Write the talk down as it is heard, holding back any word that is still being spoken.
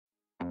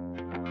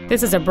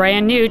This is a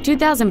brand new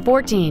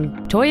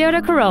 2014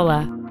 Toyota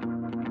Corolla.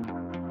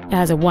 It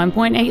has a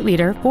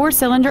 1.8-liter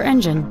four-cylinder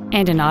engine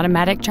and an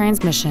automatic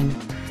transmission.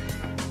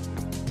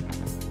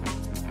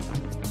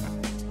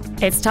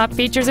 Its top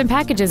features and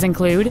packages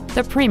include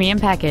the Premium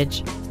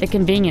Package, the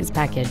Convenience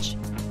Package,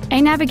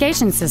 a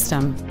navigation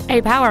system, a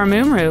power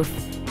moonroof,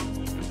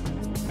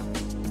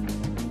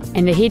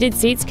 and the heated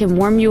seats can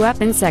warm you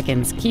up in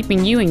seconds,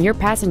 keeping you and your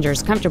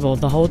passengers comfortable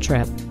the whole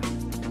trip.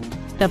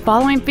 The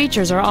following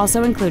features are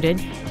also included: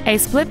 a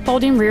split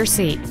folding rear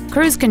seat,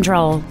 cruise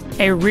control,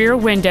 a rear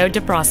window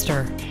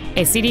defroster,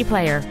 a CD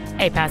player,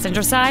 a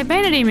passenger side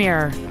vanity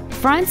mirror,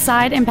 front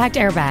side impact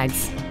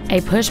airbags,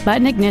 a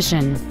push-button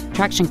ignition,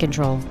 traction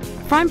control,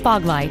 front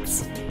fog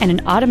lights, and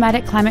an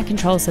automatic climate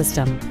control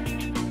system.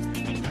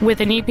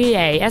 With an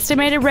EPA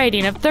estimated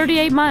rating of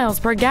 38 miles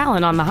per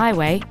gallon on the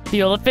highway,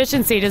 fuel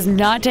efficiency does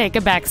not take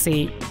a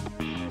backseat.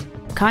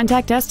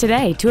 Contact us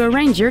today to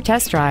arrange your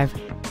test drive.